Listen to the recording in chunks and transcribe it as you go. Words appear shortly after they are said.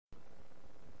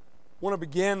want to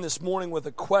begin this morning with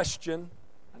a question.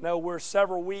 I know we're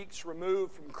several weeks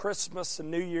removed from Christmas and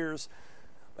New Year's,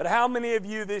 but how many of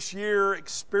you this year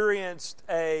experienced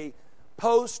a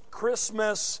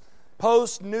post-Christmas,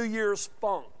 post-New Year's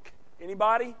funk?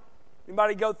 Anybody?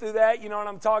 Anybody go through that? You know what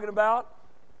I'm talking about?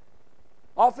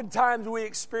 Oftentimes we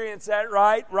experience that,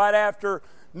 right? Right after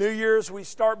New Year's, we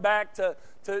start back to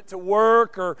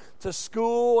work or to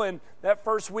school, and that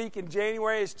first week in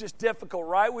January is just difficult,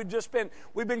 right?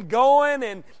 We've been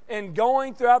going and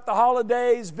going throughout the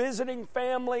holidays, visiting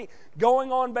family,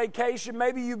 going on vacation.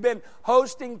 Maybe you've been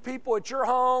hosting people at your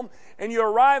home, and you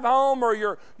arrive home,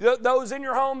 or those in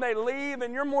your home, they leave,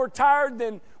 and you're more tired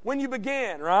than when you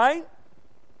began, right?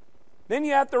 Then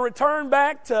you have to return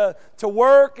back to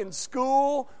work and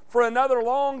school for another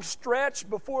long stretch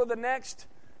before the next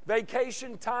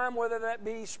vacation time, whether that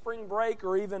be spring break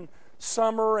or even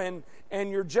summer, and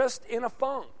you're just in a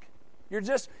funk. You're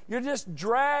just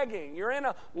dragging. You're in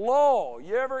a lull.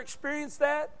 You ever experienced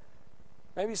that?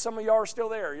 Maybe some of y'all are still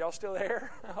there. Y'all still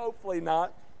there? Hopefully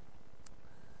not.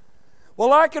 Well,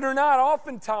 like it or not,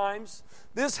 oftentimes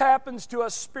this happens to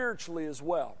us spiritually as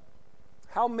well.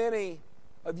 How many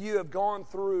of you have gone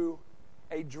through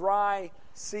a dry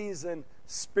season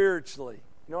spiritually?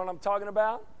 You know what I'm talking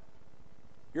about?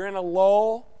 You're in a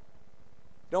lull.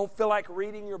 Don't feel like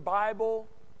reading your Bible.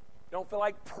 Don't feel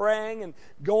like praying and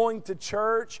going to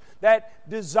church. That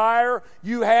desire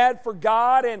you had for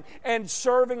God and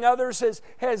serving others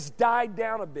has died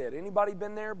down a bit. Anybody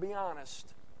been there? Be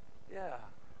honest. Yeah.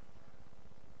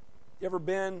 You ever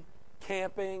been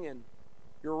camping and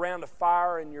you're around a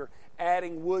fire and you're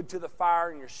adding wood to the fire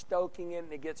and you're stoking it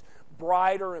and it gets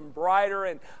brighter and brighter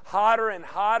and hotter,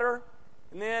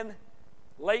 and then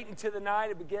late into the night,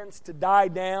 it begins to die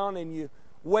down, and you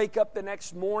wake up the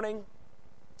next morning,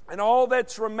 and all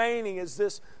that's remaining is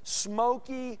this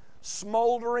smoky,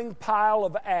 smoldering pile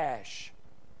of ash.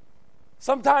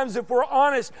 Sometimes, if we're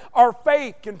honest, our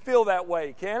faith can feel that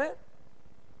way, can it?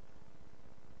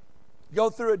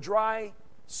 Go through a dry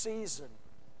season,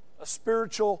 a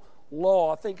spiritual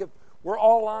lull. I think if we're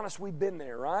all honest, we've been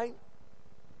there, right?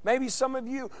 Maybe some of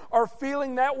you are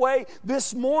feeling that way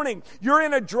this morning. You're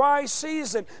in a dry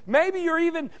season. Maybe you're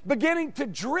even beginning to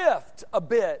drift a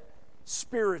bit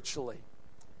spiritually.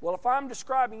 Well, if I'm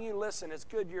describing you, listen, it's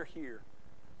good you're here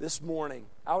this morning.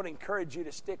 I would encourage you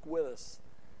to stick with us,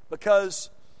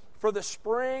 because for the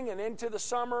spring and into the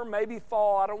summer, maybe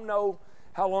fall, I don't know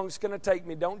how long it's going to take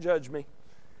me. Don't judge me.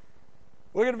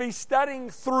 We're going to be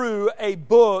studying through a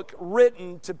book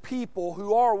written to people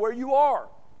who are where you are.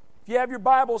 If you have your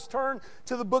Bibles, turn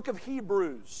to the book of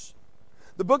Hebrews.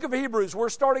 The book of Hebrews. We're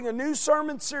starting a new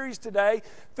sermon series today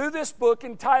through this book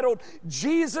entitled,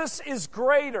 Jesus is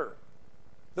Greater.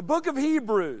 The book of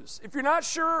Hebrews. If you're not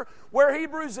sure where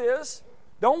Hebrews is,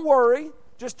 don't worry.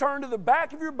 Just turn to the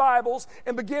back of your Bibles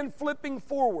and begin flipping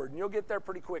forward, and you'll get there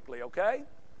pretty quickly, okay?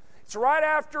 It's right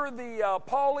after the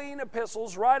Pauline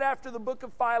epistles, right after the book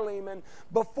of Philemon,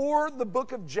 before the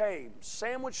book of James.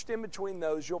 Sandwiched in between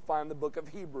those, you'll find the book of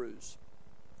Hebrews.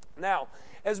 Now,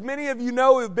 as many of you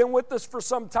know who've been with us for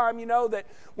some time, you know that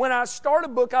when I start a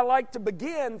book, I like to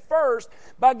begin first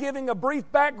by giving a brief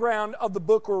background of the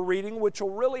book we're reading, which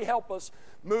will really help us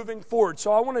moving forward.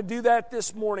 So I want to do that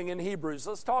this morning in Hebrews.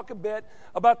 Let's talk a bit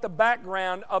about the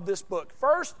background of this book.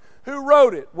 First, who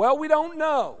wrote it? Well, we don't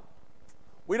know.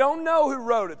 We don't know who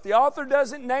wrote it. The author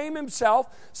doesn't name himself.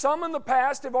 Some in the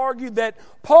past have argued that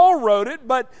Paul wrote it,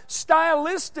 but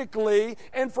stylistically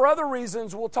and for other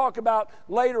reasons we'll talk about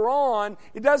later on,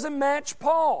 it doesn't match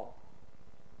Paul.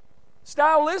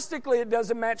 Stylistically, it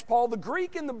doesn't match Paul. The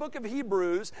Greek in the book of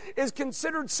Hebrews is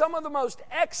considered some of the most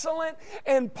excellent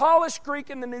and polished Greek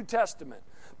in the New Testament.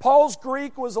 Paul's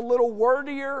Greek was a little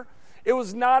wordier. It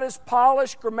was not as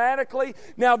polished grammatically.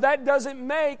 Now, that doesn't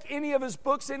make any of his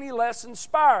books any less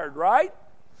inspired, right?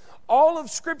 All of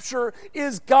Scripture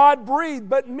is God-breathed,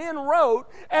 but men wrote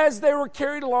as they were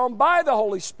carried along by the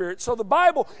Holy Spirit. So the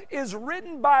Bible is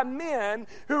written by men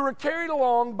who were carried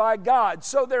along by God.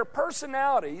 So their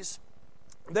personalities,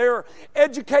 their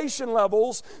education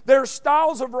levels, their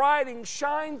styles of writing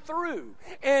shine through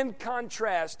and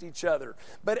contrast each other.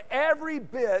 But every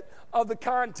bit of the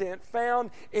content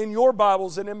found in your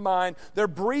Bibles and in mine, they're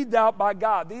breathed out by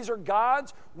God. These are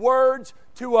God's words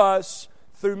to us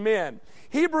through men.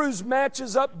 Hebrews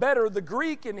matches up better, the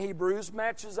Greek in Hebrews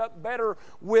matches up better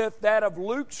with that of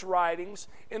Luke's writings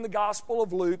in the Gospel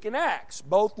of Luke and Acts.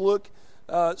 Both look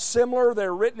similar.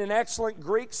 They're written in excellent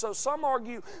Greek, so some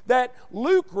argue that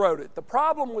Luke wrote it. The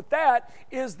problem with that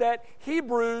is that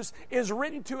Hebrews is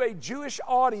written to a Jewish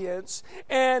audience,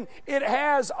 and it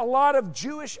has a lot of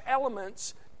Jewish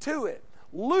elements to it.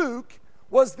 Luke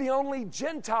was the only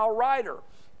Gentile writer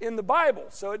in the Bible,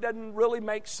 so it doesn't really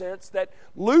make sense that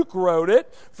Luke wrote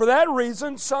it. For that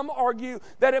reason, some argue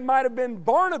that it might have been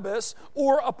Barnabas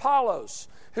or Apollos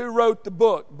who wrote the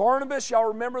book. Barnabas, y'all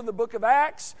remember in the book of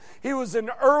Acts, he was an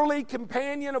early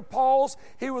companion of Paul's.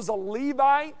 He was a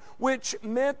Levite, which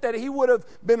meant that he would have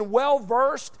been well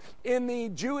versed in the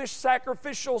Jewish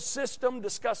sacrificial system,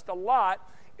 discussed a lot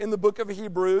in the book of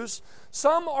Hebrews.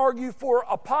 Some argue for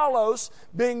Apollos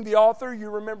being the author. You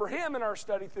remember him in our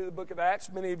study through the book of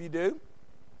Acts. Many of you do.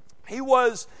 He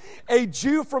was a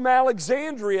Jew from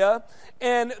Alexandria,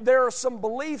 and there are some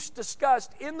beliefs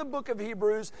discussed in the book of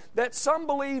Hebrews that some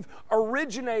believe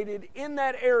originated in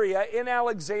that area in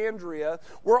Alexandria.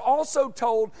 We're also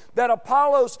told that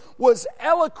Apollos was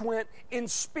eloquent in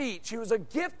speech. He was a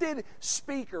gifted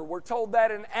speaker. We're told that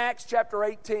in Acts chapter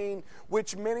 18,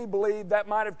 which many believe that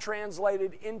might have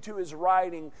translated into his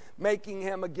writing, making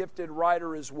him a gifted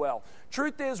writer as well.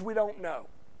 Truth is, we don't know.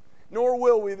 Nor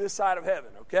will we this side of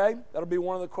heaven, okay? That'll be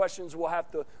one of the questions we'll have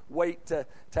to wait to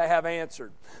have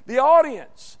answered. The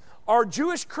audience are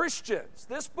Jewish Christians.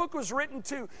 This book was written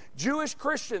to Jewish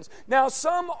Christians. Now,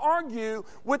 some argue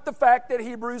with the fact that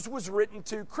Hebrews was written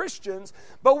to Christians,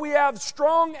 but we have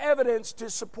strong evidence to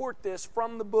support this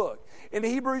from the book. In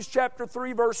Hebrews chapter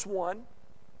 3, verse 1,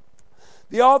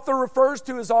 the author refers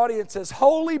to his audience as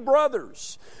holy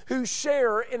brothers who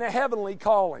share in a heavenly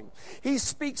calling. He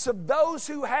speaks of those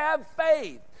who have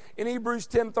faith in Hebrews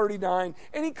 10:39,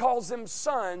 and he calls them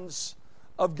sons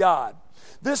of God.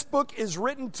 This book is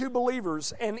written to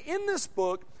believers, and in this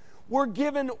book, we're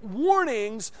given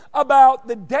warnings about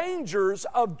the dangers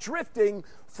of drifting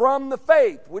from the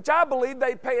faith, which I believe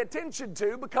they pay attention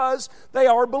to because they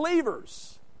are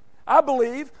believers. I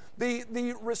believe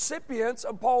the recipients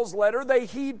of Paul's letter, they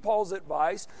heed Paul's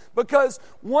advice, because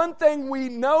one thing we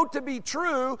know to be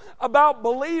true about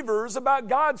believers, about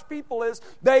God's people, is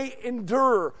they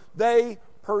endure, they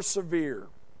persevere.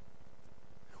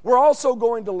 We're also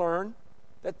going to learn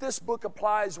that this book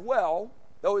applies well,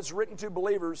 though it's written to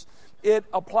believers, it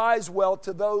applies well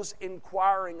to those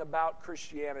inquiring about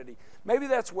Christianity. Maybe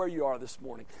that's where you are this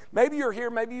morning. Maybe you're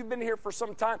here, maybe you've been here for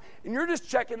some time, and you're just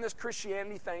checking this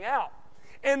Christianity thing out.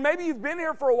 And maybe you've been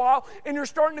here for a while and you're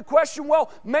starting to question,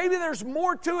 well, maybe there's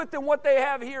more to it than what they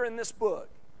have here in this book.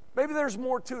 Maybe there's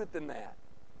more to it than that.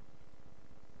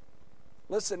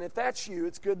 Listen, if that's you,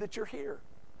 it's good that you're here.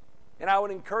 And I would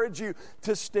encourage you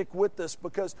to stick with us,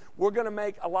 because we're going to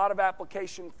make a lot of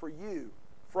application for you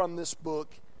from this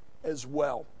book as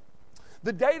well.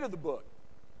 The date of the book.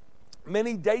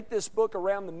 Many date this book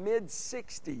around the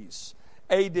mid-60s.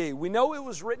 A.D. We know it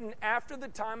was written after the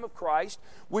time of Christ,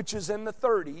 which is in the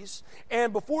 30s,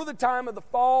 and before the time of the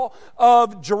fall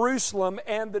of Jerusalem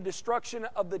and the destruction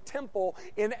of the temple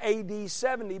in A.D.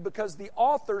 70, because the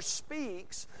author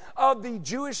speaks of the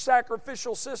Jewish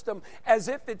sacrificial system as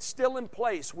if it's still in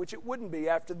place, which it wouldn't be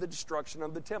after the destruction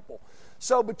of the temple.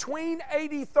 So between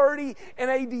A.D. 30 and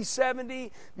A.D.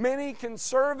 70, many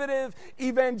conservative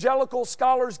evangelical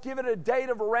scholars give it a date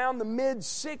of around the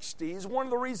mid-60s. One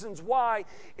of the reasons why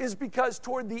is because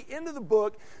toward the end of the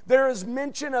book, there is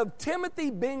mention of Timothy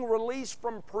being released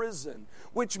from prison,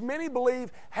 which many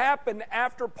believe happened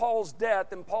after Paul's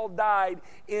death, and Paul died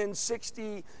in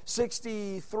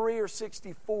 63 or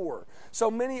 64. So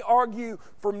many argue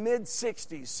for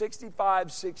mid-60s,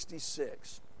 65,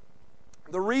 66.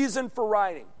 The reason for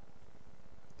writing,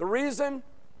 the reason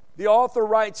the author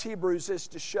writes Hebrews is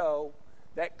to show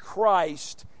that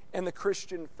Christ and the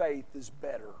Christian faith is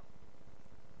better.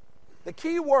 The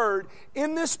key word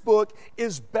in this book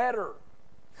is better.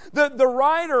 The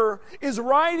writer is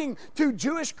writing to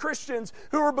Jewish Christians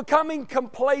who are becoming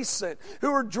complacent, who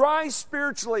are dry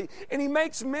spiritually, and he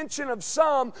makes mention of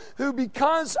some who,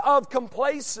 because of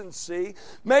complacency,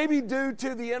 maybe due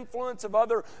to the influence of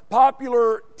other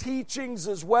popular teachings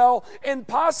as well, and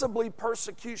possibly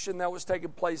persecution that was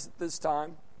taking place at this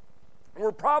time,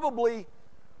 were probably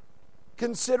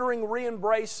considering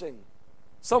re-embracing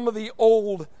some of the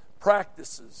old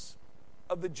practices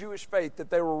of the Jewish faith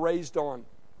that they were raised on.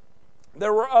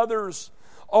 There were others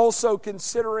also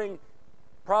considering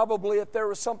probably if there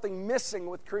was something missing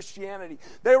with Christianity.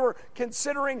 They were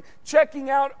considering checking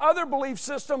out other belief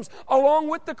systems along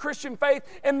with the Christian faith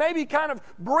and maybe kind of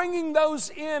bringing those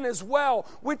in as well,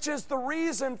 which is the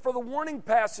reason for the warning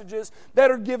passages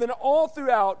that are given all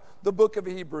throughout the book of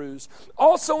Hebrews.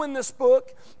 Also in this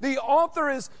book, the author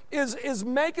is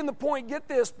making the point, get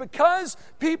this, because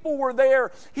people were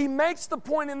there, he makes the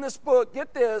point in this book,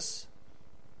 get this,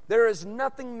 there is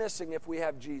nothing missing if we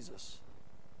have Jesus.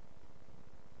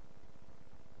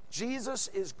 Jesus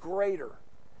is greater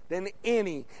than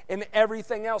any and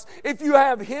everything else. If you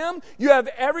have Him, you have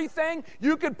everything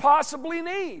you could possibly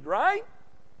need, right?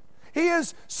 He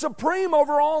is supreme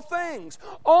over all things.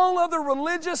 All other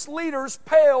religious leaders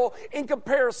pale in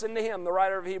comparison to Him. The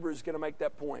writer of Hebrews is going to make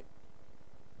that point.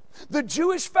 The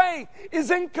Jewish faith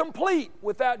is incomplete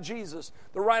without Jesus.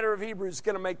 The writer of Hebrews is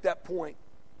going to make that point.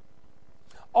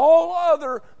 All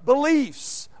other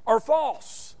beliefs are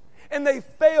false, and they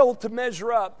fail to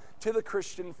measure up to the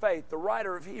Christian faith. The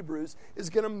writer of Hebrews is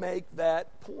going to make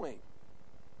that point.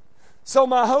 So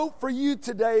my hope for you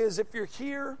today is, if you're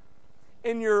here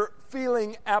and you're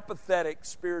feeling apathetic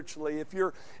spiritually, if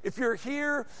you're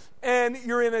here and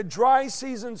you're in a dry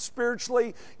season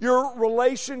spiritually, your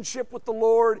relationship with the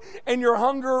Lord and your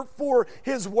hunger for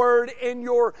His Word and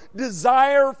your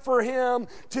desire for Him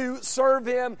to serve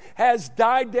Him has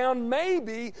died down,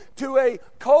 maybe to a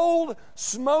cold,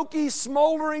 smoky,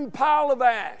 smoldering pile of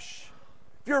ash.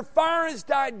 If your fire has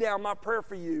died down, my prayer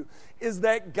for you is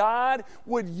that God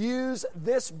would use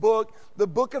this book, the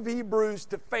book of Hebrews,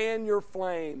 to fan your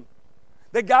flame.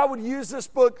 That God would use this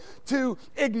book to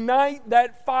ignite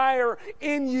that fire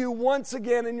in you once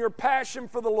again, in your passion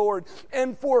for the Lord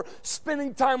and for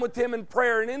spending time with Him in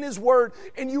prayer and in His Word,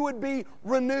 and you would be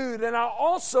renewed. And I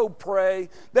also pray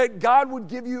that God would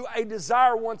give you a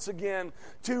desire once again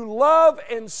to love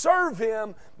and serve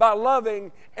Him by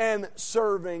loving and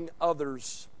serving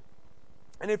others.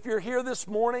 And if you're here this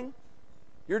morning,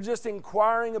 you're just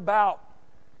inquiring about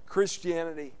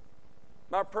Christianity,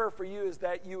 my prayer for you is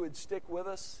that you would stick with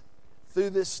us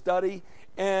through this study,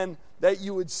 and that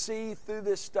you would see through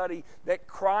this study that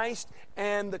Christ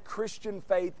and the Christian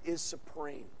faith is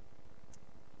supreme,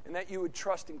 and that you would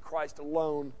trust in Christ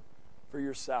alone for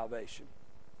your salvation.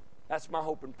 That's my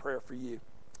hope and prayer for you.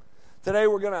 Today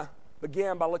we're going to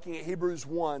begin by looking at Hebrews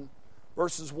 1,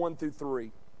 verses 1 through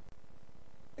 3.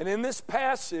 And in this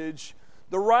passage,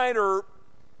 the writer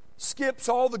skips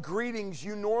all the greetings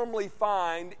you normally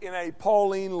find in a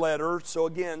Pauline letter. So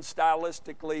again,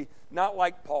 stylistically, not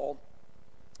like Paul.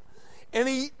 And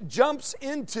he jumps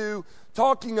into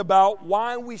talking about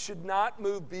why we should not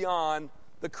move beyond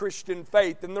the Christian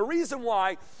faith. And the reason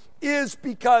why is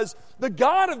because the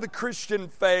God of the Christian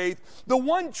faith, the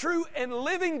one true and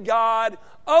living God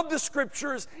of the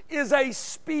Scriptures, is a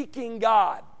speaking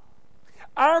God.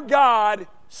 Our God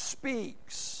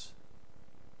speaks.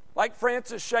 Like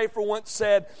Francis Schaeffer once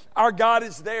said, our God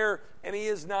is there and He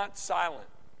is not silent.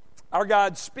 Our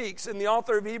God speaks. And the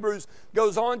author of Hebrews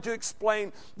goes on to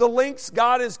explain the lengths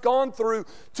God has gone through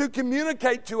to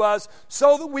communicate to us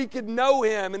so that we could know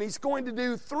Him. And He's going to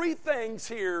do three things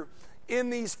here in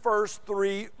these first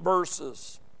three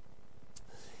verses.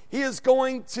 He is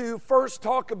going to first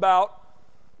talk about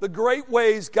the great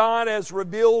ways God has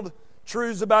revealed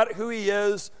truths about who He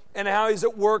is and how He's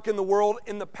at work in the world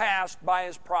in the past by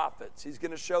His prophets. He's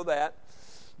going to show that.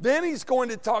 Then he's going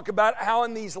to talk about how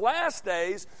in these last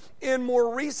days, in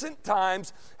more recent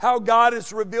times, how God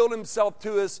has revealed Himself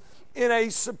to us in a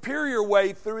superior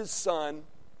way through His Son.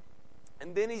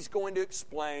 And then he's going to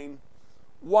explain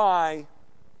why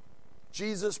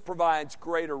Jesus provides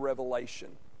greater revelation.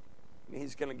 And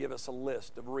he's going to give us a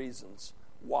list of reasons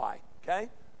why. Okay?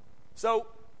 So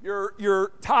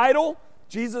your title,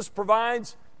 Jesus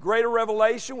provides greater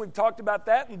revelation. We've talked about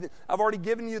that, and I've already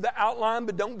given you the outline,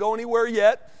 but don't go anywhere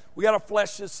yet. We got to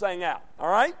flesh this thing out, all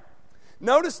right?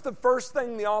 Notice the first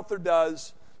thing the author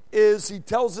does is he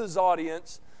tells his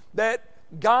audience that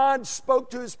God spoke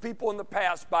to His people in the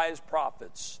past by His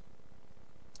prophets.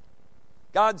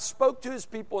 God spoke to His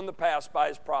people in the past by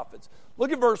His prophets.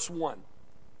 Look at verse 1.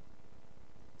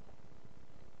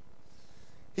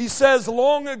 He says,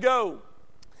 long ago,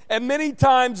 and many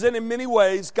times and in many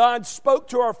ways, God spoke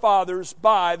to our fathers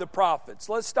by the prophets.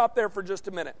 Let's stop there for just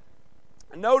a minute.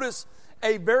 Notice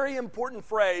a very important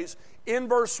phrase in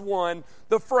verse 1,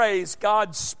 the phrase,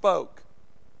 God spoke.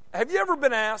 Have you ever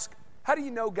been asked, how do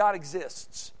you know God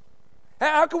exists?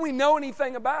 How can we know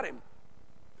anything about Him?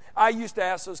 I used to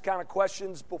ask those kind of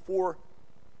questions before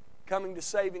coming to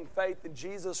saving faith in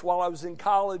Jesus while I was in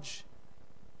college.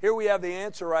 Here we have the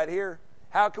answer right here.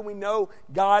 How can we know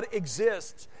God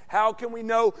exists? How can we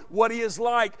know what He is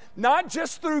like? Not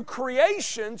just through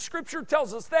creation, Scripture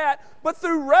tells us that, but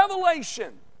through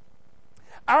revelation.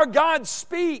 Our God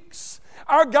speaks.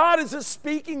 Our God is a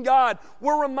speaking God.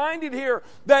 We're reminded here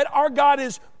that our God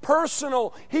is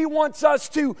personal. He wants us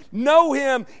to know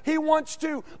Him. He wants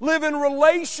to live in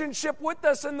relationship with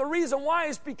us. And the reason why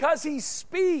is because He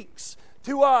speaks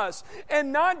to us.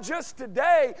 And not just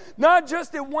today, not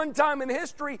just at one time in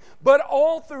history, but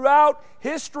all throughout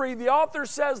history. The author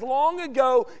says long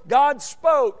ago, God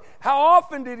spoke. How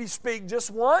often did He speak?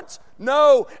 Just once?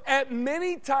 No, at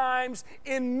many times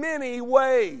in many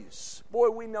ways. Boy,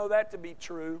 we know that to be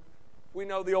true. We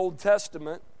know the Old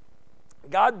Testament.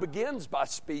 God begins by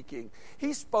speaking.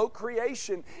 He spoke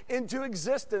creation into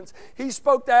existence. He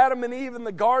spoke to Adam and Eve in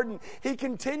the garden. He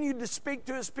continued to speak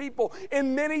to His people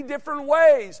in many different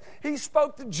ways. He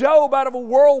spoke to Job out of a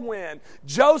whirlwind,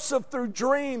 Joseph through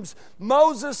dreams,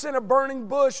 Moses in a burning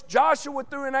bush, Joshua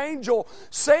through an angel,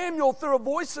 Samuel through a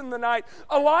voice in the night,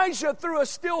 Elijah through a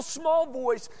still small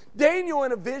voice, Daniel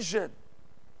in a vision.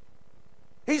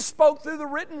 He spoke through the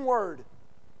written word.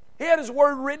 He had His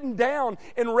word written down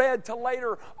and read to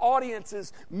later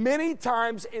audiences many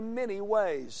times in many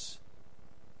ways.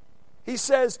 He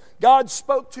says God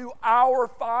spoke to our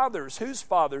fathers. Whose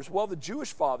fathers? Well, the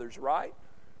Jewish fathers, right?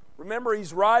 Remember,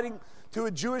 He's writing to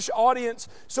a Jewish audience,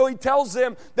 so He tells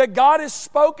them that God has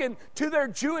spoken to their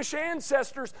Jewish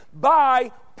ancestors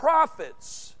by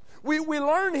prophets. We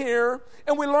learn here,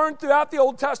 and we learn throughout the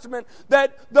Old Testament,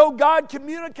 that though God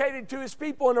communicated to His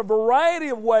people in a variety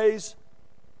of ways,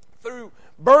 through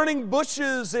burning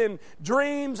bushes and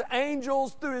dreams,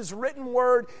 angels, through His written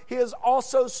word, He has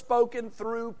also spoken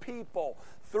through people,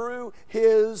 through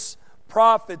His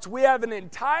prophets. We have an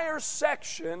entire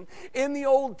section in the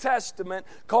Old Testament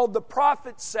called the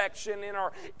prophets section in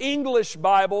our English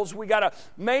Bibles. We got a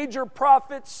major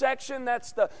prophets section,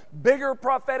 that's the bigger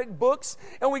prophetic books,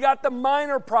 and we got the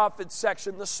minor prophets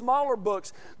section, the smaller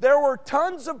books. There were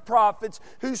tons of prophets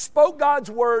who spoke God's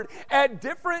word at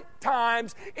different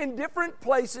times in different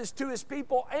places to His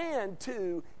people and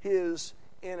to His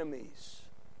enemies.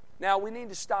 Now, we need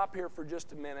to stop here for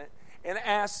just a minute and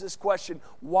ask this question: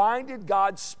 why did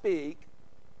God speak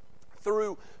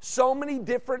through so many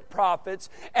different prophets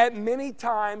at many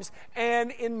times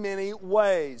and in many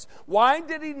ways? Why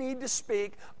did He need to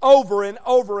speak over and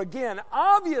over again?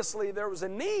 Obviously, there was a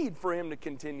need for Him to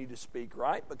continue to speak,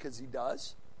 right? Because He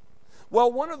does.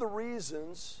 Well, one of the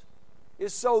reasons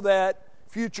is so that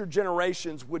future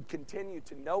generations would continue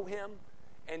to know Him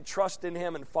and trust in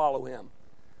Him and follow Him.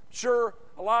 Sure,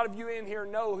 a lot of you in here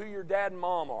know who your dad and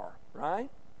mom are, right?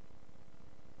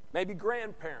 Maybe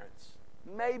grandparents,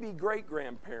 maybe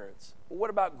great-grandparents. But what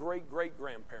about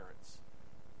great-great-grandparents?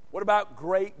 What about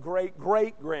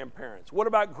great-great-great-grandparents? What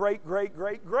about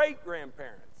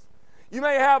great-great-great-great-grandparents? You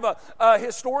may have a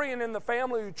historian in the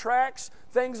family who tracks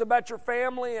things about your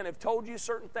family and have told you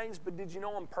certain things, but did you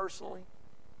know them personally?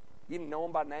 You didn't know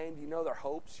them by name. Do you know their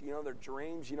hopes? You know their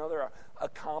dreams? You know their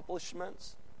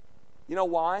accomplishments? You know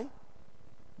why?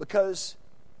 Because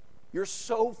you're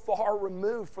so far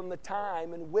removed from the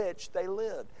time in which they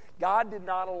lived. God did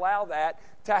not allow that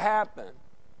to happen.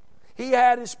 He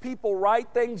had His people write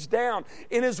things down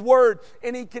in His Word,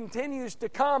 and He continues to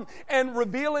come and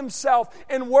reveal Himself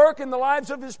and work in the lives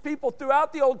of His people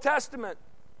throughout the Old Testament.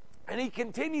 And He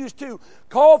continues to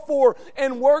call for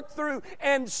and work through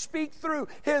and speak through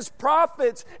His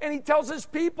prophets. And He tells His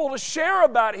people to share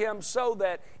about Him so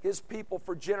that His people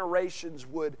for generations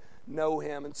would know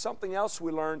Him. And something else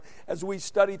we learn as we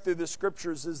study through the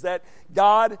Scriptures is that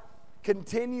God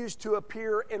continues to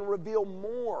appear and reveal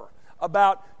more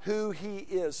about who He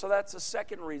is. So that's the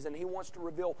second reason. He wants to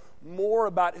reveal more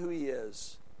about who He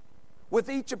is. With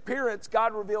each appearance,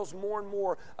 God reveals more and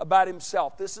more about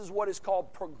Himself. This is what is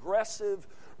called progressive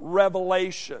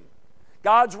revelation.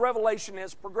 God's revelation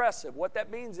is progressive. What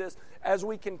that means is, as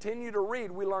we continue to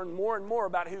read, we learn more and more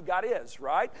about who God is,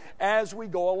 right? As we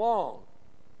go along.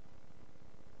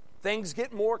 Things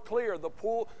get more clear. The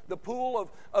pool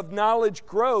of knowledge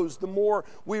grows the more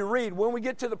we read. When we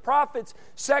get to the prophets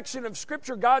section of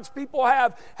Scripture, God's people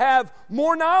have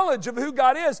more knowledge of who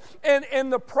God is.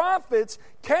 And the prophets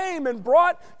came and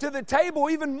brought to the table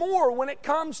even more when it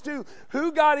comes to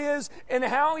who God is and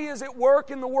how He is at work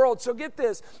in the world. So get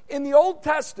this. In the Old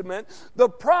Testament, the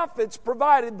prophets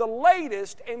provided the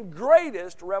latest and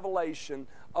greatest revelation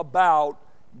about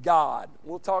God.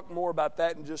 We'll talk more about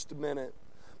that in just a minute.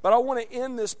 But I want to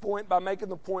end this point by making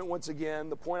the point once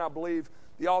again, the point I believe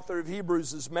the author of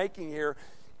Hebrews is making here,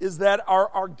 is that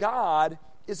our God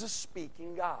is a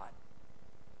speaking God.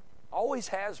 Always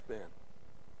has been.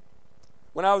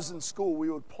 When I was in school, we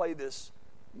would play this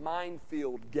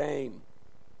minefield game.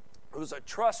 It was a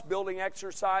trust-building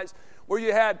exercise where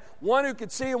you had one who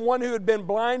could see and one who had been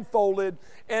blindfolded,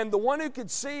 and the one who could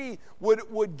see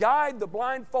would guide the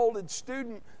blindfolded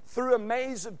student through a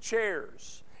maze of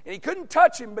chairs. And he couldn't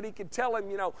touch him, but he could tell him,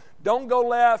 don't go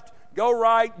left, go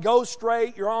right, go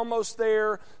straight, you're almost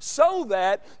there, so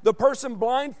that the person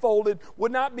blindfolded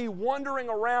would not be wandering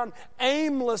around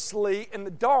aimlessly in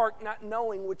the dark, not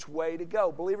knowing which way to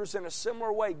go. Believers, in a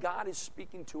similar way, God is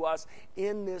speaking to us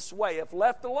in this way. If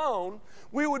left alone,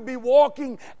 we would be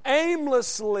walking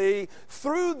aimlessly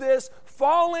through this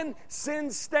fallen,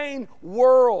 sin-stained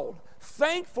world.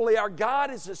 Thankfully, our God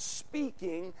is a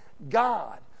speaking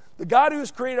God. The God who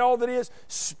has created all that is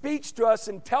speaks to us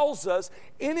and tells us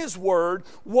in His Word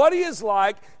what He is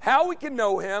like, how we can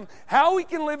know Him, how we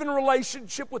can live in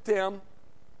relationship with Him,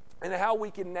 and how we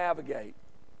can navigate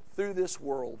through this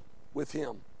world with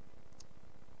Him.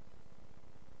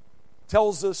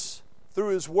 Tells us through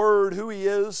His Word who He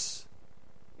is,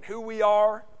 who we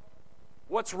are,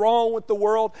 what's wrong with the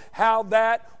world, how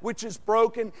that which is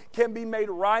broken can be made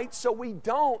right, so we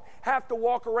don't have to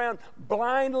walk around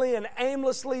blindly and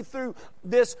aimlessly through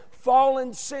this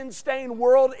fallen, sin-stained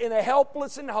world in a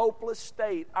helpless and hopeless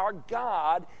state. Our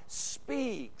God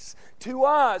speaks to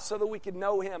us so that we can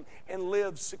know Him and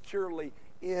live securely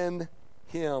in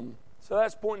Him. So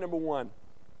that's point number one.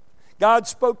 God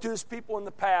spoke to His people in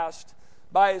the past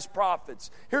by His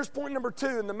prophets. Here's point number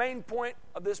two, and the main point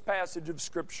of this passage of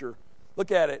Scripture. Look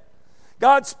at it.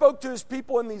 God spoke to His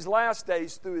people in these last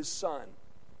days through His Son.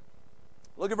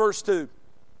 Look at verse 2.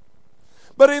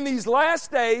 But in these last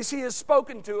days He has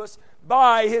spoken to us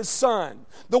by His Son.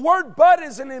 The word "but"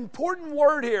 is an important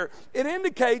word here. It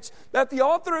indicates that the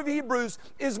author of Hebrews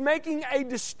is making a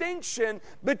distinction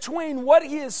between what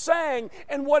he is saying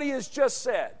and what he has just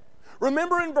said.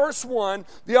 Remember in verse 1,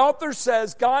 the author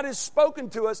says God has spoken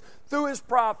to us through His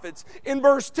prophets. In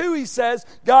verse 2, he says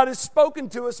God has spoken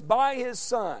to us by His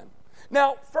Son.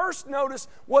 Now, first notice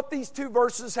what these two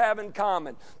verses have in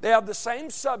common. They have the same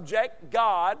subject,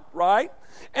 God, right?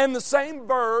 And the same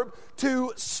verb,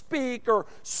 to speak or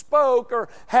spoke or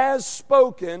has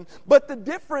spoken. But the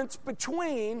difference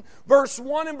between verse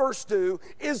 1 and verse 2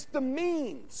 is the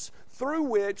means through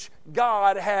which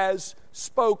God has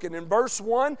spoken. In verse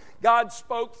 1, God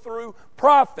spoke through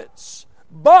prophets.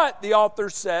 But, the author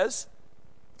says,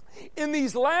 in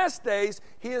these last days,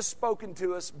 He has spoken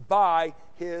to us by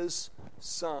His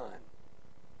Son.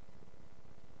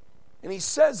 And He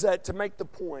says that to make the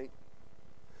point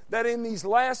that in these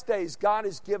last days, God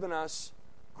has given us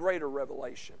greater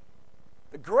revelation.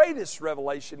 The greatest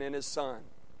revelation in His Son.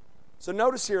 So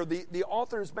notice here, the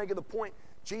author is making the point,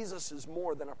 Jesus is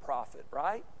more than a prophet,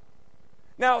 right?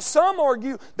 Now, some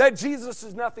argue that Jesus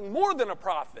is nothing more than a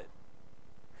prophet.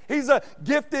 He's a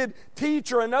gifted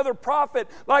teacher, another prophet,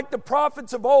 like the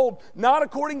prophets of old, not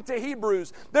according to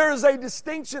Hebrews. There is a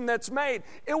distinction that's made.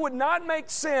 It would not make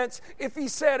sense if he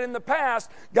said in the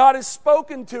past, God has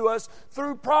spoken to us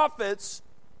through prophets,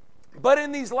 but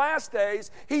in these last days,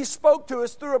 He spoke to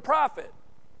us through a prophet.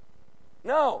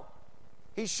 No.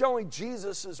 He's showing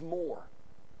Jesus is more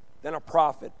than a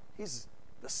prophet. He's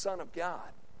the Son of God.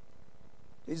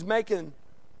 He's making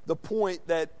the point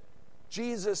that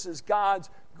Jesus is God's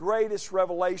greatest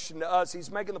revelation to us.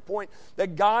 He's making the point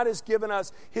that God has given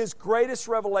us His greatest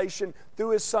revelation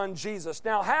through His Son Jesus.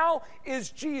 Now, how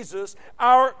is Jesus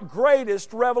our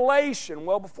greatest revelation?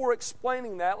 Well, before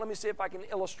explaining that, let me see if I can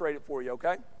illustrate it for you,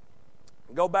 okay?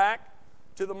 Go back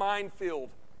to the minefield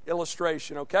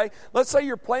illustration, okay? Let's say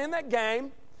you're playing that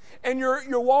game, and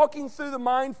you're walking through the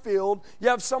minefield. You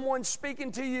have someone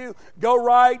speaking to you, go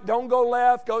right, don't go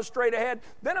left, go straight ahead.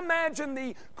 Then imagine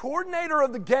the coordinator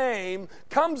of the game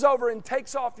comes over and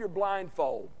takes off your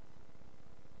blindfold.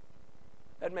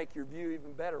 That'd make your view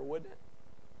even better, wouldn't it?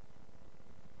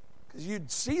 Because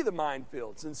you'd see the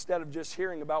minefields instead of just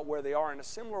hearing about where they are. In a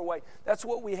similar way, that's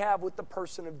what we have with the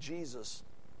person of Jesus.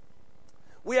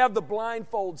 We have the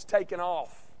blindfolds taken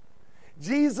off.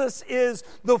 Jesus is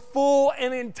the full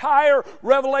and entire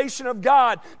revelation of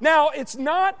God. Now, it's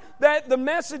not that the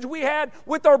message we had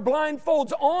with our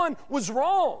blindfolds on was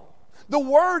wrong. The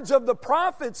words of the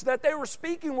prophets that they were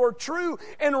speaking were true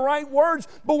and right words.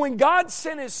 But when God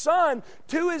sent His Son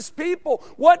to His people,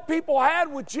 what people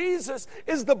had with Jesus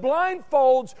is the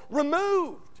blindfolds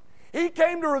removed. He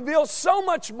came to reveal so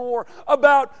much more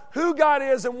about who God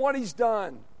is and what He's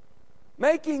done,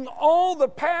 making all the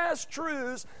past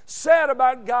truths said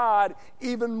about God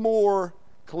even more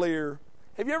clear.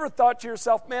 Have you ever thought to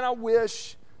yourself, man, I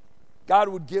wish God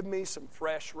would give me some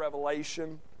fresh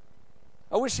revelation?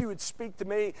 I wish He would speak to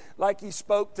me like He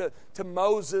spoke to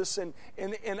Moses and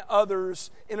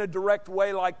others in a direct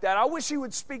way like that. I wish He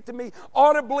would speak to me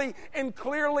audibly and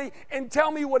clearly and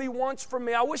tell me what He wants from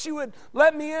me. I wish He would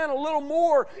let me in a little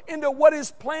more into what His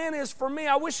plan is for me.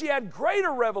 I wish He had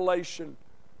greater revelation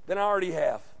than I already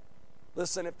have.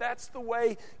 Listen, if that's the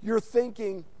way you're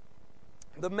thinking,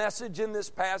 The message in this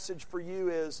passage for you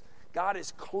is God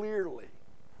has clearly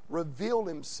revealed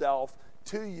Himself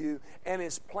to you and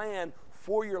His plan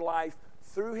for your life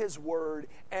through His Word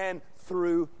and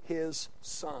through His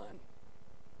Son.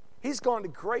 He's gone to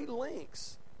great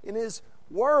lengths in His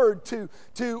Word to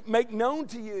make known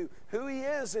to you who He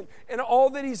is and all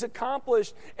that He's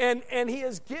accomplished. And He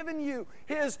has given you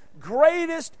His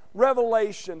greatest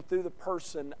revelation through the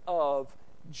person of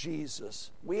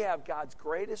Jesus. We have God's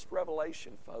greatest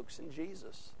revelation, folks, in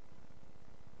Jesus.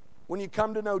 When you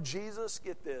come to know Jesus,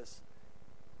 get this,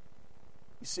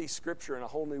 you see Scripture in a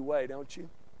whole new way, don't you?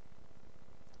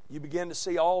 You begin to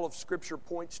see all of Scripture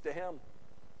points to Him.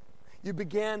 You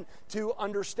begin to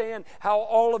understand how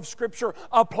all of Scripture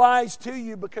applies to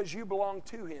you because you belong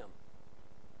to Him.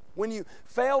 When you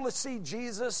fail to see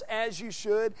Jesus as you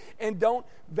should and don't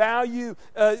value,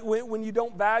 when you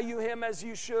don't value Him as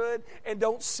you should and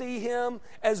don't see Him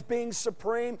as being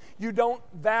supreme, you don't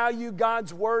value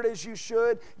God's Word as you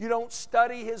should, you don't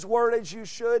study His Word as you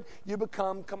should, you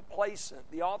become complacent.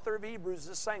 The author of Hebrews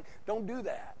is saying, don't do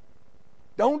that.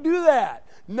 Don't do that.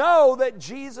 Know that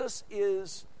Jesus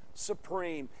is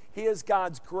supreme. He is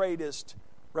God's greatest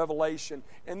revelation.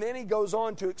 And then he goes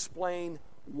on to explain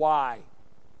why.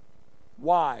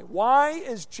 Why? Why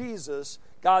is Jesus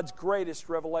God's greatest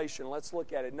revelation? Let's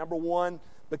look at it. Number one,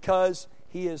 because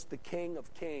He is the King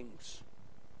of Kings.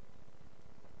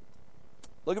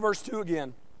 Look at verse 2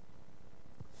 again.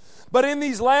 But in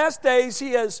these last days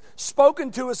He has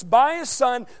spoken to us by His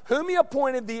Son, whom He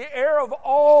appointed the heir of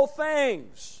all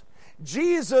things.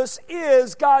 Jesus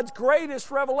is God's greatest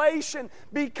revelation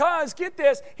because, get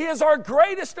this, He is our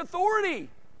greatest authority.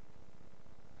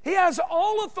 He has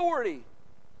all authority.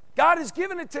 God has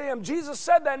given it to Him. Jesus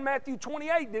said that in Matthew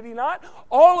 28, did He not?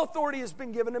 All authority has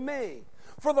been given to me.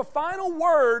 For the final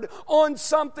word on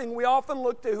something, we often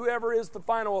look to whoever is the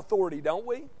final authority, don't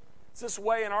we? It's this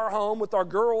way in our home with our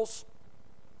girls.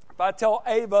 If I tell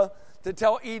Ava to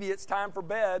tell Edie it's time for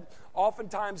bed,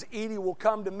 oftentimes Edie will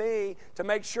come to me to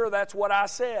make sure that's what I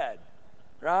said,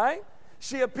 right?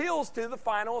 She appeals to the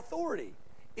final authority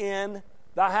in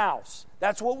the house.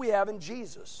 That's what we have in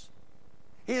Jesus.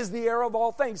 He is the heir of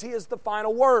all things. He is the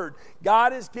final word.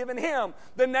 God has given Him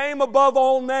the name above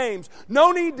all names.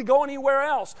 No need to go anywhere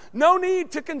else. No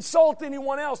need to consult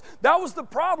anyone else. That was the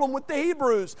problem with the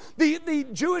Hebrews. The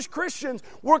Jewish Christians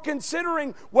were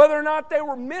considering whether or not they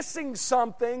were missing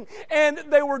something, and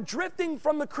they were drifting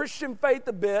from the Christian faith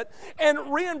a bit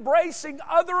and re-embracing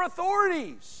other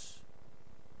authorities.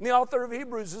 And the author of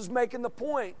Hebrews is making the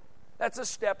point that's a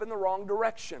step in the wrong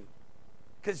direction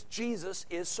because Jesus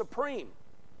is supreme.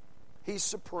 He's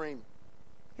supreme.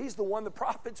 He's the one the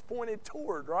prophets pointed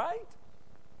toward, right?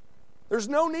 There's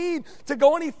no need to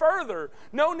go any further.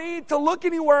 No need to look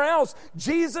anywhere else.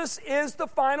 Jesus is the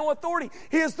final authority.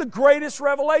 He is the greatest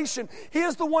revelation. He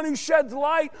is the one who sheds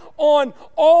light on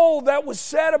all that was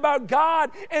said about God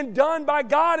and done by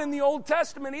God in the Old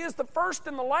Testament. He is the first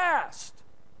and the last.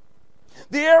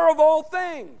 The heir of all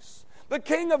things. The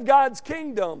King of God's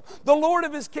kingdom, the Lord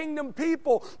of His kingdom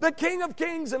people, the King of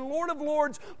kings and Lord of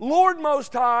lords, Lord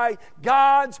Most High,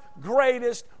 God's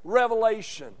greatest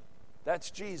revelation. That's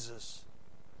Jesus.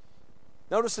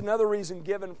 Notice another reason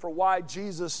given for why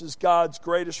Jesus is God's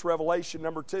greatest revelation.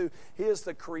 Number two, He is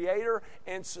the creator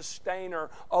and sustainer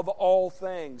of all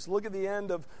things. Look at the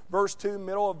end of verse 2,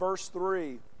 middle of verse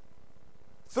 3.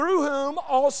 Through whom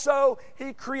also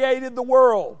He created the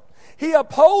world. He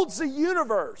upholds the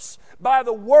universe by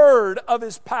the word of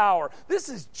His power. This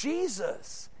is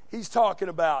Jesus He's talking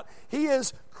about. He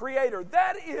is creator.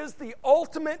 That is the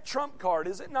ultimate trump card,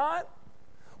 is it not?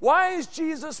 Why is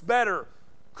Jesus better?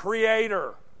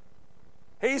 Creator.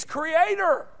 He's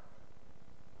creator.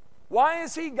 Why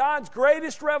is He God's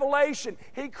greatest revelation?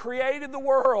 He created the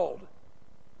world.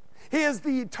 He is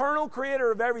the eternal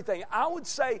creator of everything. I would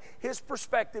say His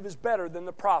perspective is better than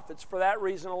the prophets for that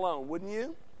reason alone, wouldn't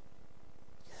you?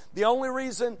 The only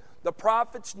reason the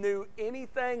prophets knew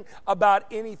anything about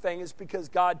anything is because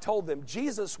God told them.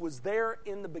 Jesus was there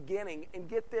in the beginning. And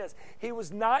get this, He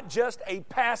was not just a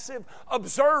passive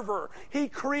observer. He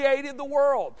created the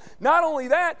world. Not only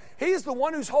that, He's the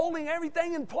one who's holding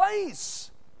everything in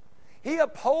place. He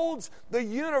upholds the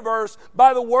universe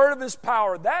by the word of His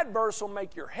power. That verse will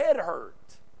make your head hurt.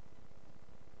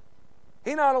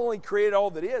 He not only created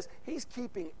all that is, He's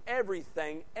keeping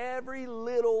everything, every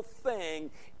little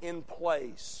thing in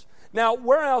place. Now,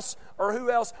 where else or who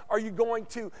else are you going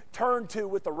to turn to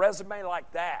with a resume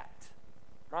like that?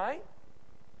 Right?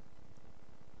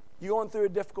 You going through a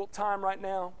difficult time right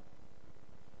now?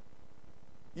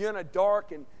 You're in a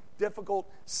dark and difficult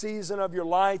season of your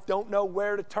life, don't know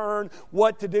where to turn,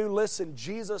 what to do, listen,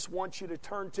 Jesus wants you to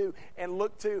turn to and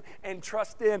look to and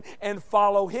trust in and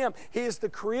follow Him. He is the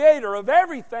creator of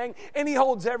everything, and He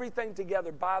holds everything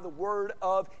together by the word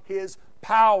of His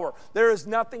power. There is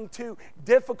nothing too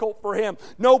difficult for Him,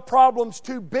 no problems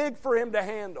too big for Him to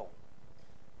handle.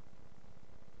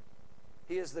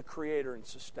 He is the creator and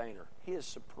sustainer. He is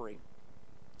supreme.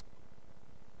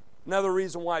 Another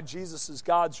reason why Jesus is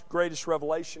God's greatest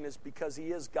revelation is because He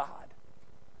is God.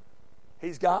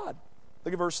 He's God.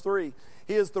 Look at verse 3.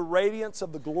 He is the radiance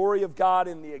of the glory of God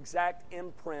in the exact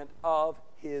imprint of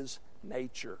His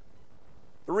nature.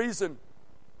 The reason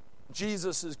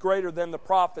Jesus is greater than the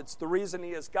prophets, the reason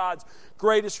He is God's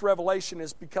greatest revelation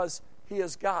is because He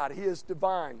is God. He is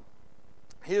divine.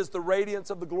 He is the radiance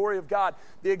of the glory of God,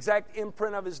 the exact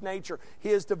imprint of His nature. He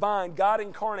is divine, God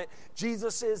incarnate.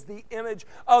 Jesus is the image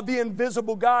of the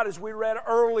invisible God, as we read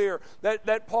earlier,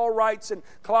 that Paul writes in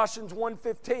Colossians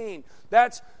 1:15.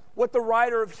 That's what the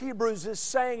writer of Hebrews is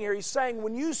saying here. He's saying,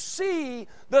 when you see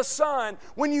the Son,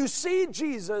 when you see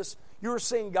Jesus, you're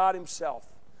seeing God Himself.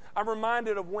 I'm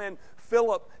reminded of when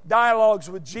Philip dialogues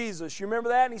with Jesus. You remember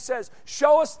that? And he says,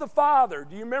 show us the Father.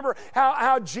 Do you remember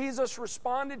how Jesus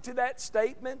responded to that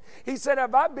statement? He said,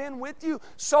 have I been with you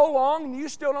so long and you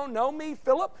still don't know me,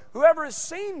 Philip? Whoever has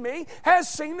seen me has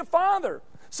seen the Father.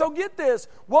 So get this,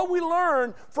 what we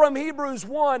learn from Hebrews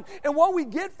 1 and what we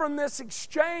get from this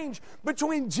exchange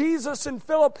between Jesus and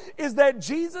Philip is that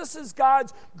Jesus is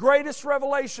God's greatest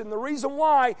revelation. The reason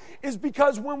why is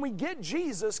because when we get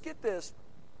Jesus, get this,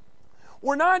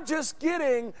 we're not just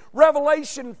getting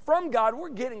revelation from God, we're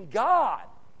getting God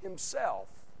Himself.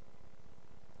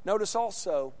 Notice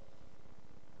also,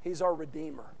 He's our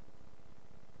Redeemer.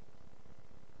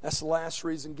 That's the last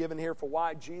reason given here for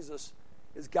why Jesus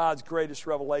is God's greatest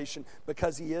revelation,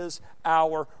 because He is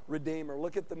our Redeemer.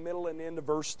 Look at the middle and end of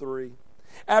verse 3.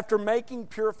 After making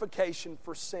purification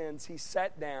for sins, He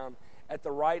sat down at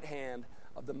the right hand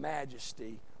of the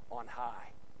Majesty on high.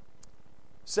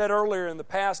 Said earlier, in the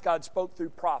past, God spoke through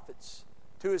prophets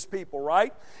to His people,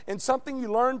 right? And something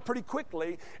you learn pretty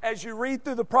quickly as you read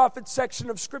through the prophet section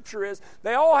of Scripture is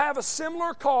they all have a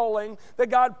similar calling that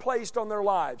God placed on their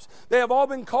lives. They have all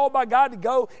been called by God to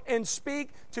go and speak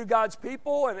to God's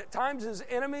people and at times His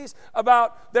enemies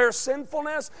about their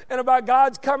sinfulness and about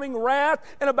God's coming wrath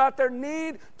and about their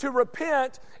need to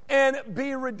repent and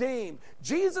be redeemed.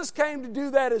 Jesus came to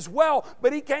do that as well,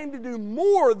 but He came to do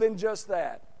more than just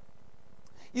that.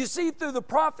 You see, through the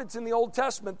prophets in the Old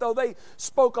Testament, though they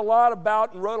spoke a lot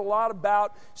about and wrote a lot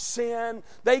about sin,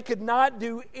 they could not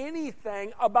do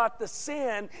anything about the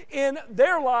sin in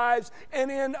their lives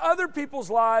and in other people's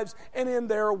lives and in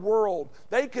their world.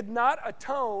 They could not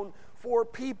atone for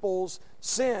people's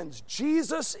sins.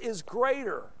 Jesus is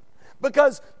greater.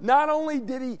 Because not only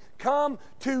did He come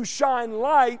to shine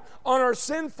light on our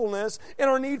sinfulness and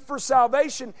our need for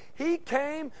salvation, He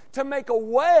came to make a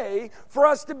way for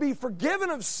us to be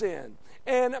forgiven of sin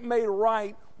and made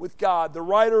right with God. The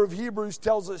writer of Hebrews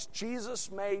tells us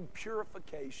Jesus made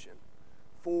purification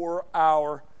for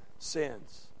our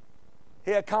sins.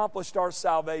 He accomplished our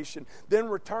salvation, then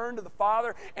returned to the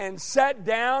Father and sat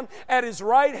down at His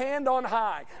right hand on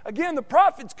high. Again, the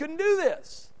prophets couldn't do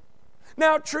this.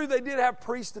 Now, true, they did have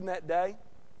priests in that day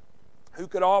who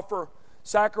could offer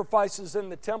sacrifices in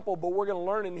the temple, but we're going to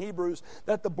learn in Hebrews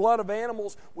that the blood of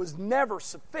animals was never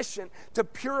sufficient to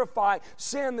purify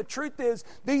sin. The truth is,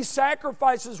 these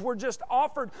sacrifices were just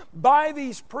offered by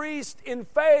these priests in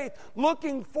faith,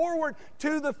 looking forward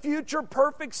to the future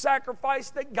perfect sacrifice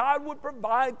that God would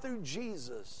provide through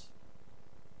Jesus.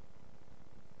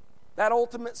 That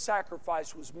ultimate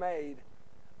sacrifice was made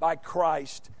by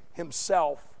Christ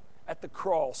Himself at the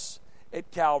cross at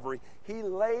Calvary. He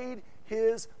laid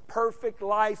His perfect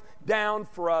life down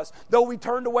for us. Though we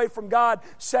turned away from God,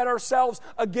 set ourselves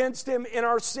against Him in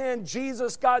our sin,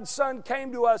 Jesus, God's Son,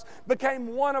 came to us,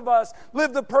 became one of us,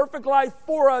 lived the perfect life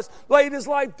for us, laid His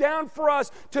life down for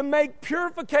us to make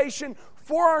purification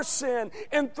for our sin.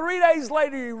 And 3 days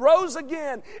later, He rose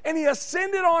again and He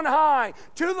ascended on high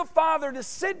to the Father to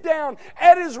sit down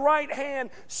at His right hand,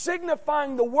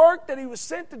 signifying the work that He was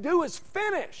sent to do is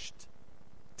finished.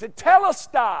 To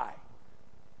telestai,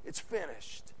 it's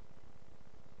finished.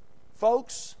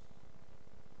 Folks,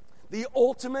 the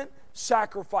ultimate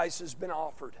sacrifice has been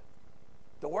offered.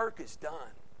 The work is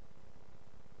done.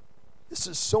 This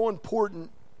is so important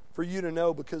for you to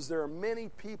know because there are many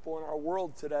people in our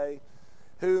world today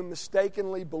who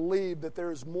mistakenly believe that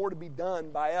there is more to be done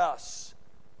by us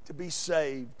to be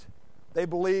saved. They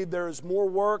believe there is more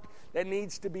work that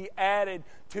needs to be added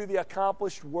to the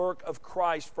accomplished work of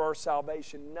Christ for our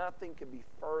salvation. Nothing can be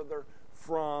further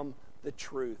from the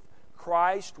truth.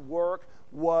 Christ's work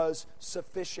was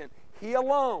sufficient. He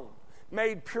alone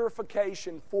made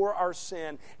purification for our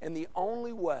sin, and the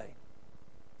only way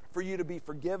for you to be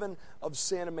forgiven of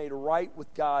sin and made right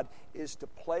with God is to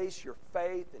place your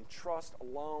faith and trust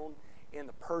alone in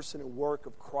the person and work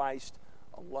of Christ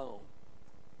alone.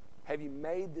 Have you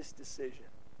made this decision?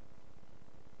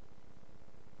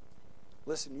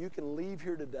 Listen, you can leave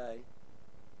here today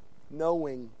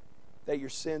knowing that your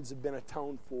sins have been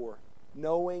atoned for,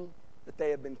 knowing that they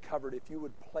have been covered. If you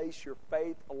would place your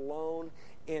faith alone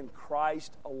in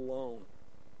Christ alone.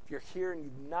 If you're here and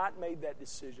you've not made that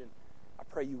decision, I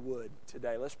pray you would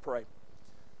today. Let's pray.